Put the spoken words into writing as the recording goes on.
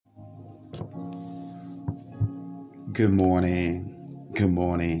Good morning. Good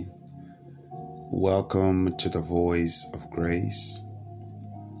morning. Welcome to the Voice of Grace,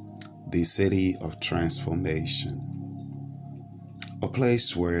 the city of transformation, a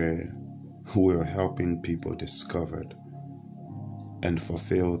place where we're helping people discover and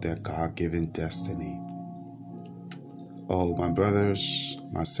fulfill their God-given destiny. Oh, my brothers,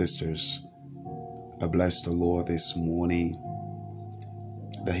 my sisters, I bless the Lord this morning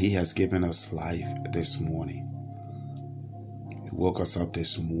that He has given us life this morning. He woke us up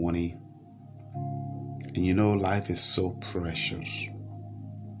this morning. And you know, life is so precious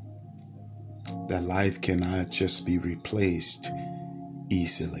that life cannot just be replaced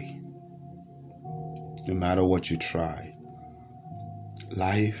easily. No matter what you try,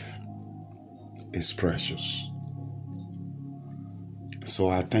 life is precious. So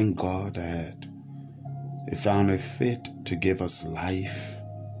I thank God that He found it fit to give us life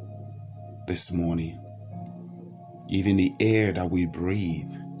this morning. Even the air that we breathe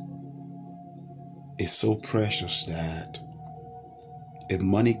is so precious that if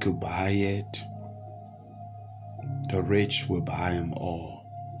money could buy it, the rich will buy them all.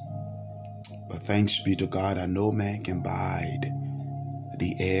 But thanks be to God that no man can buy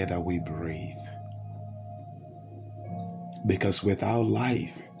the air that we breathe. Because without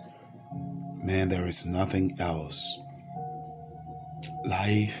life, man, there is nothing else.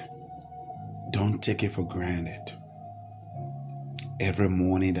 Life, don't take it for granted. Every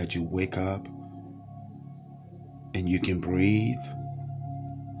morning that you wake up and you can breathe,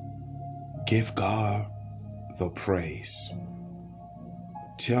 give God the praise.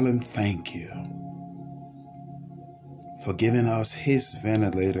 Tell Him thank you for giving us His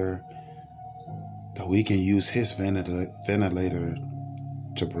ventilator, that we can use His ventilator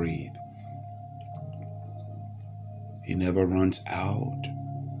to breathe. He never runs out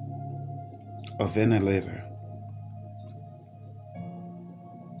of ventilator.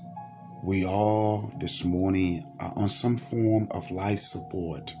 We all this morning are on some form of life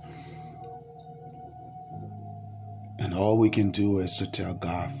support. And all we can do is to tell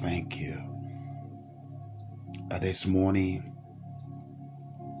God thank you. This morning,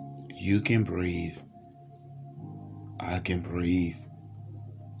 you can breathe. I can breathe.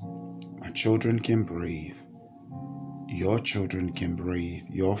 My children can breathe. Your children can breathe.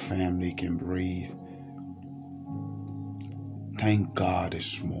 Your family can breathe. Thank God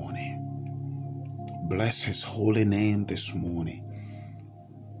this morning. Bless His holy name this morning.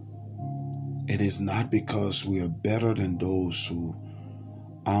 It is not because we are better than those who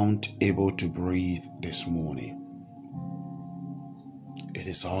aren't able to breathe this morning. It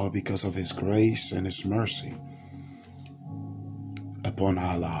is all because of His grace and His mercy upon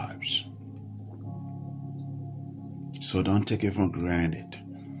our lives. So don't take it for granted.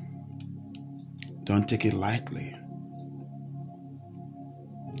 Don't take it lightly.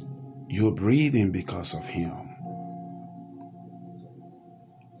 You're breathing because of Him.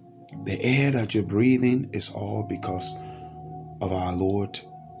 The air that you're breathing is all because of our Lord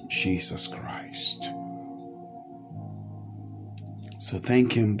Jesus Christ. So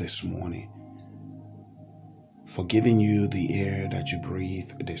thank Him this morning for giving you the air that you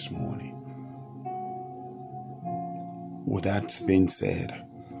breathe this morning. With that being said,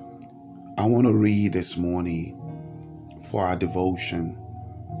 I want to read this morning for our devotion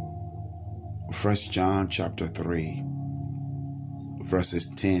 1 John chapter 3, verses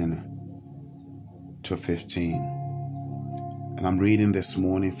 10 to 15. And I'm reading this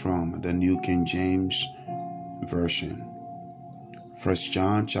morning from the New King James Version. 1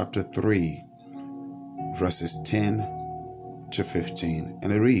 John chapter 3, verses 10 to 15.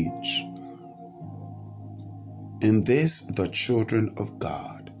 And it reads, "In this the children of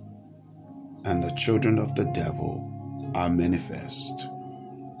God and the children of the devil are manifest.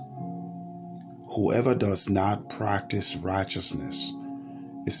 Whoever does not practice righteousness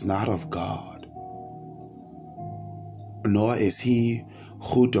is not of God, nor is he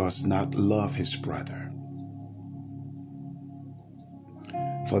who does not love his brother.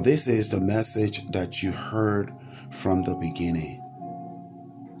 For this is the message that you heard from the beginning,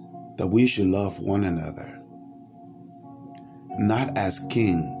 that we should love one another, not as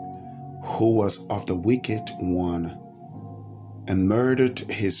Cain, who was of the wicked one and murdered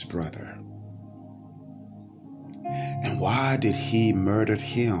his brother. And why did he murder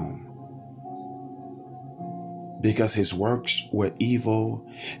him? Because his works were evil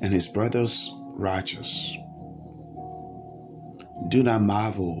and his brother's righteous. Do not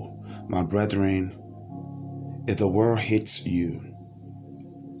marvel, my brethren, if the world hates you.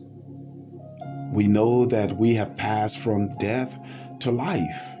 We know that we have passed from death to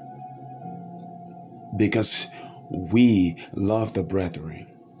life, because we love the brethren.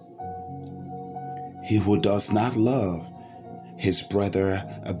 He who does not love his brother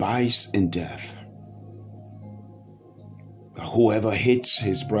abides in death. Whoever hates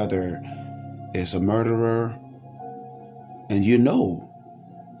his brother is a murderer, and you know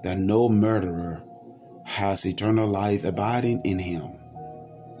that no murderer has eternal life abiding in him.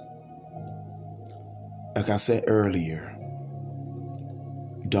 Like I said earlier,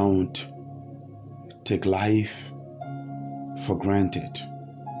 don't take life for granted.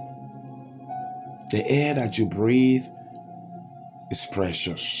 The air that you breathe is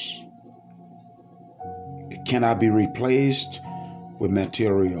precious. It cannot be replaced with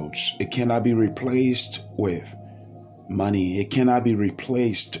materials. It cannot be replaced with money. It cannot be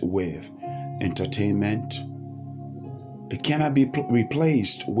replaced with entertainment. It cannot be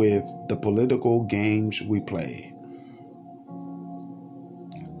replaced with the political games we play.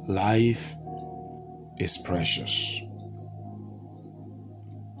 Life is precious.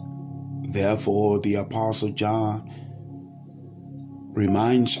 Therefore, the Apostle John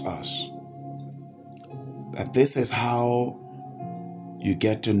reminds us that this is how you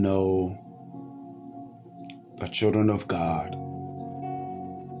get to know the children of God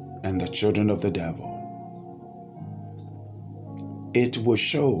and the children of the devil. It will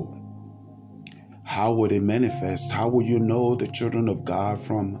show. How would it manifest? How will you know the children of God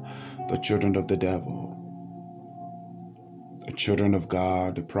from the children of the devil? The children of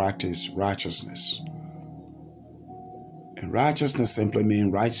God, they practice righteousness. And righteousness simply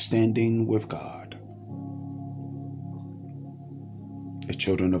means right standing with God. The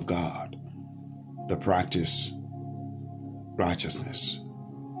children of God, they practice righteousness.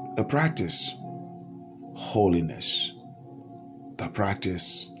 They practice holiness. They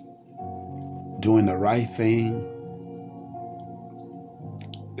practice doing the right thing.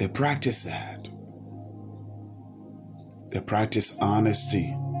 They practice that. They practice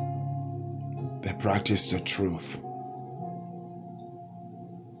honesty. They practice the truth.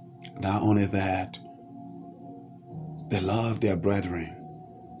 Not only that, they love their brethren.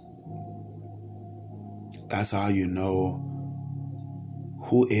 That's how you know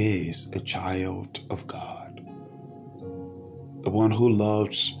who is a child of God. The one who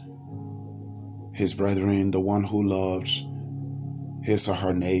loves his brethren, the one who loves his or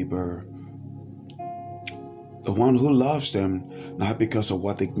her neighbor, the one who loves them not because of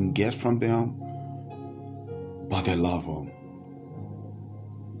what they can get from them, but they love them.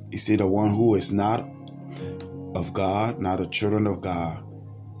 You see, the one who is not of God, not the children of God,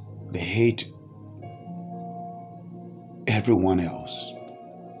 they hate everyone else.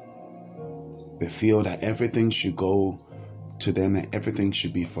 They feel that everything should go to them and everything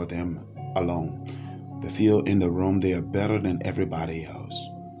should be for them alone. They feel in the room they are better than everybody else.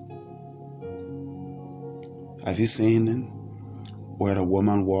 Have you seen where the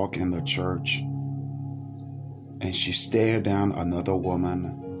woman walked in the church and she stared down another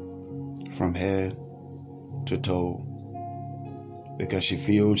woman from head to toe because she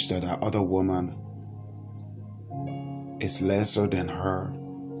feels that that other woman is lesser than her?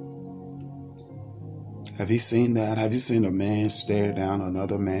 Have you seen that? Have you seen a man stare down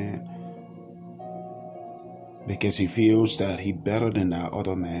another man because he feels that he's better than that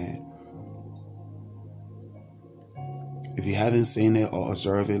other man? If you haven't seen it or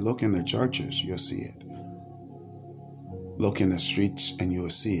observed it, look in the churches, you'll see it. Look in the streets and you will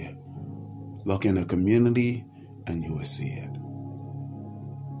see it. Look in the community and you will see it.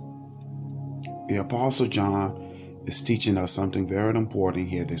 The Apostle John is teaching us something very important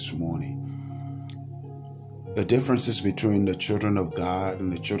here this morning. The differences between the children of God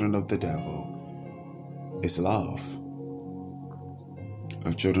and the children of the devil is love.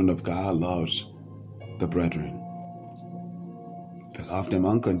 The children of God loves the brethren. They love them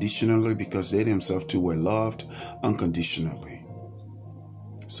unconditionally because they themselves too were loved unconditionally.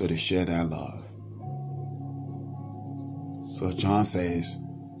 So they share that love. So John says,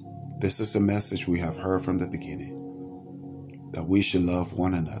 this is the message we have heard from the beginning, that we should love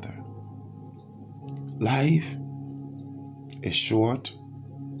one another. Life is short.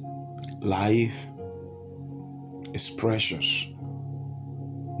 Life is precious.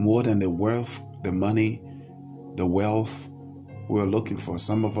 More than the wealth, the money, the wealth we're looking for.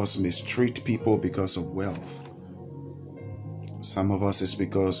 Some of us mistreat people because of wealth. Some of us is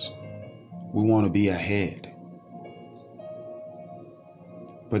because we want to be ahead.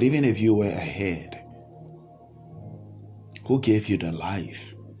 But even if you were ahead, who gave you the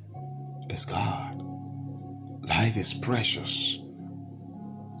life? It's God. Life is precious.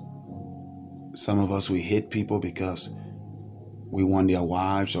 Some of us, we hate people because we want their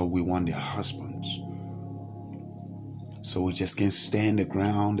wives or we want their husbands. So we just can't stand the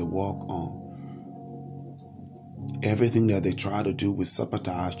ground to walk on. Everything that they try to do, we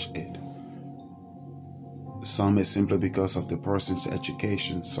sabotage it. Some is simply because of the person's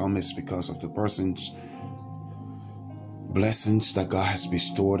education. Some is because of the person's blessings that God has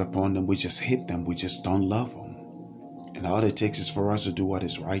bestowed upon them. We just hate them. We just don't love them. And all it takes is for us to do what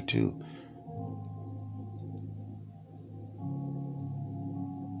is right too.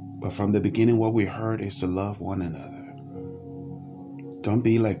 But from the beginning, what we heard is to love one another. Don't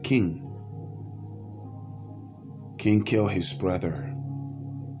be like King. King killed his brother.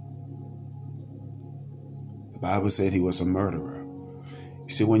 The Bible said he was a murderer. You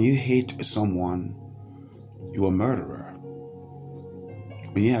see, when you hate someone, you're a murderer.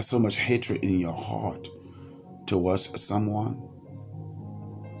 When you have so much hatred in your heart towards someone,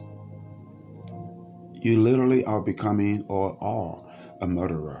 you literally are becoming or are a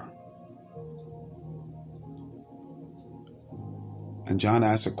murderer. And John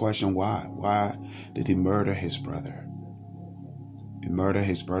asked the question, why? Why did he murder his brother? He murdered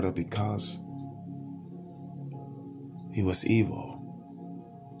his brother because he was evil.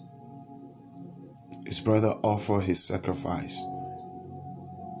 His brother offered his sacrifice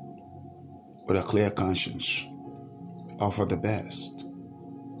with a clear conscience, offered the best.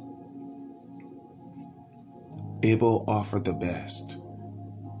 Abel offered the best.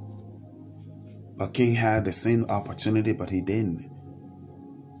 But King had the same opportunity, but he didn't.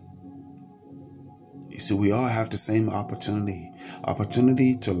 You see, we all have the same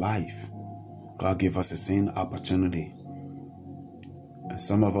opportunity to life. God gave us the same opportunity. And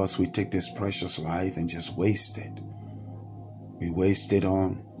some of us, we take this precious life and just waste it. We waste it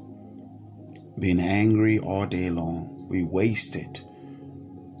on being angry all day long. We waste it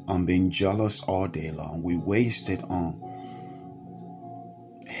on being jealous all day long. We waste it on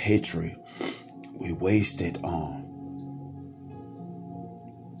hatred. We waste it on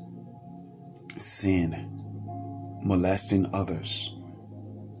sin, molesting others,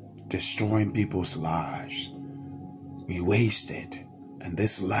 destroying people's lives. We waste it. And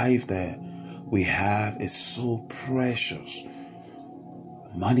this life that we have is so precious.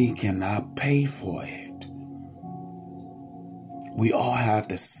 Money cannot pay for it. We all have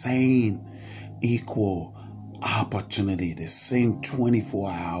the same equal opportunity, the same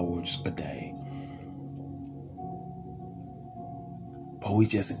 24 hours a day. But we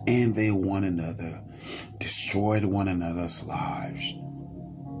just envy one another, destroyed one another's lives.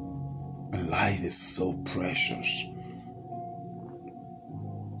 And life is so precious.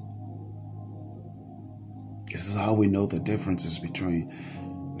 This is how we know the differences between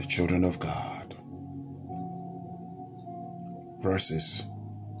the children of God versus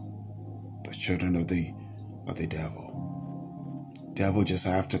the children of the devil. Devil just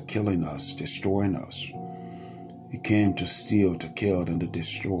after killing us, destroying us. He came to steal, to kill, and to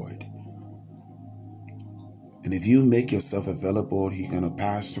destroy. And if you make yourself available, he's going to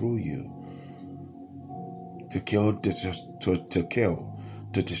pass through you to kill,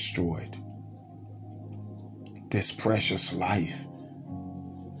 to destroy this precious life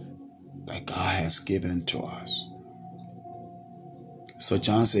that God has given to us. So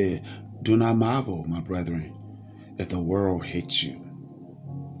John said, do not marvel, my brethren, if the world hates you.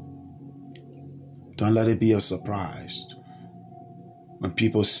 Don't let it be a surprise when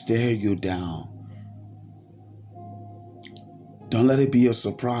people stare you down. Don't let it be a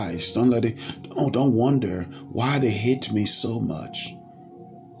surprise. Don't wonder why they hate me so much.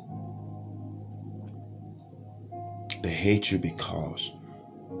 They hate you because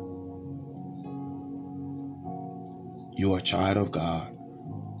you are a child of God.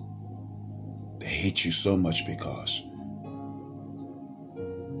 They hate you so much because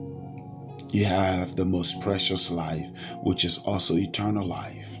you have the most precious life, which is also eternal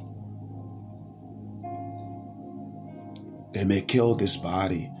life. They may kill this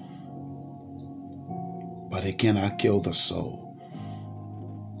body, but they cannot kill the soul.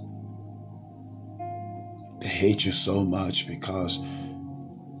 They hate you so much because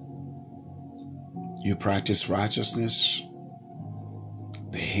you practice righteousness.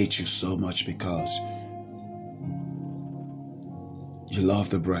 They hate you so much because you love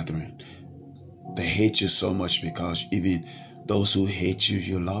the brethren. They hate you so much because even those who hate you,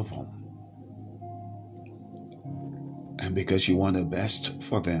 you love them. And because you want the best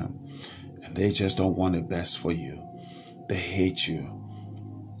for them, and they just don't want the best for you, they hate you.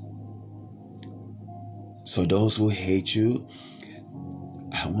 So those who hate you,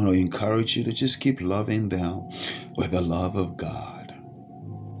 I want to encourage you to just keep loving them with the love of God.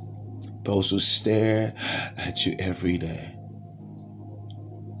 Those who stare at you every day.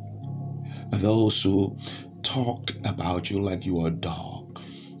 Those who talked about you like you are a dog,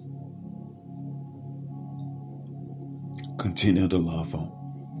 continue to love them.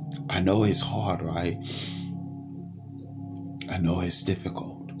 I know it's hard, right? I know it's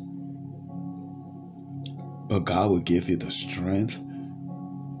difficult. But God will give you the strength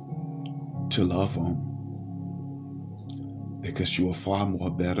to love them, because you are far more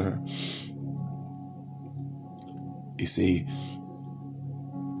better. You see,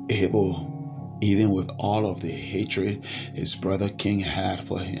 Abel, even with all of the hatred his brother Cain had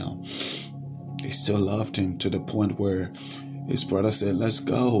for him, he still loved him to the point where his brother said, let's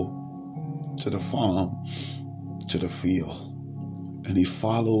go to the farm, to the field. And he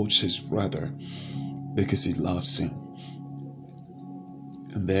followed his brother because he loves him.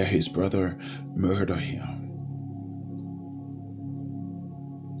 And there his brother murdered him.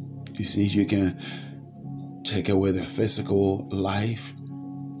 You see, you can take away the physical life,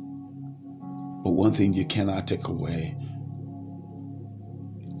 but one thing you cannot take away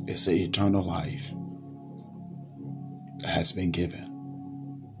is the eternal life that has been given.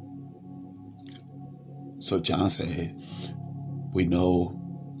 So John said, we know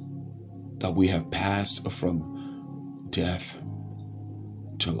that we have passed from death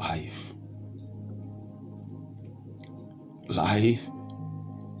to life. Life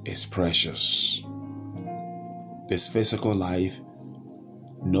is precious. This physical life,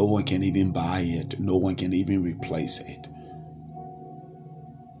 no one can even buy it. No one can even replace it.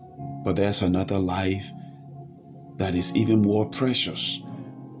 But there's another life that is even more precious,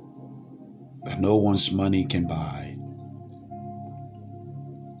 that no one's money can buy,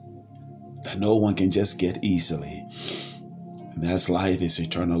 that no one can just get easily. And that's life, is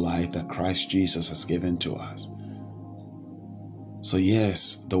eternal life that Christ Jesus has given to us. So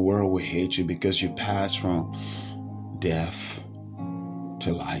yes, the world will hate you because you pass from death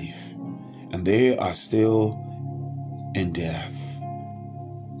to life. And they are still in death.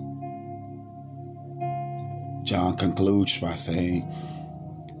 John concludes by saying,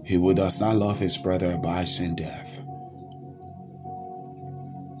 he who does not love his brother abides in death.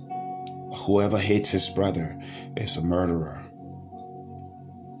 Whoever hates his brother is a murderer.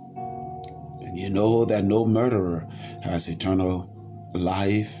 And you know that no murderer has eternal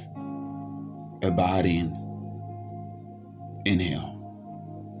life abiding in him.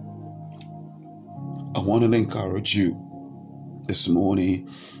 I want to encourage you this morning,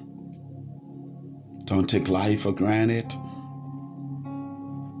 don't take life for granted.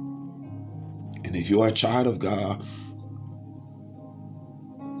 And if you are a child of God,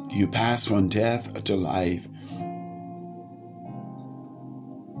 you pass from death to life.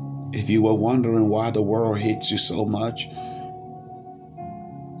 If you were wondering why the world hates you so much,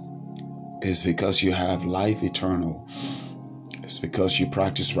 it's because you have life eternal. It's because you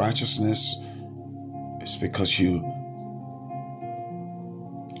practice righteousness. It's because you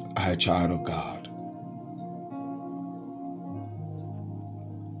are a child of God.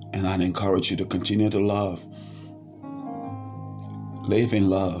 And I'd encourage you to continue to love. Live in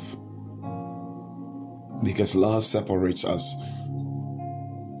love. Because love separates us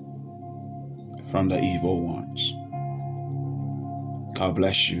from the evil ones. God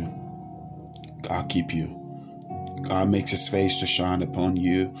bless you. God keep you. God makes his face to shine upon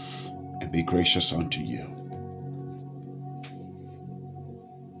you and be gracious unto you.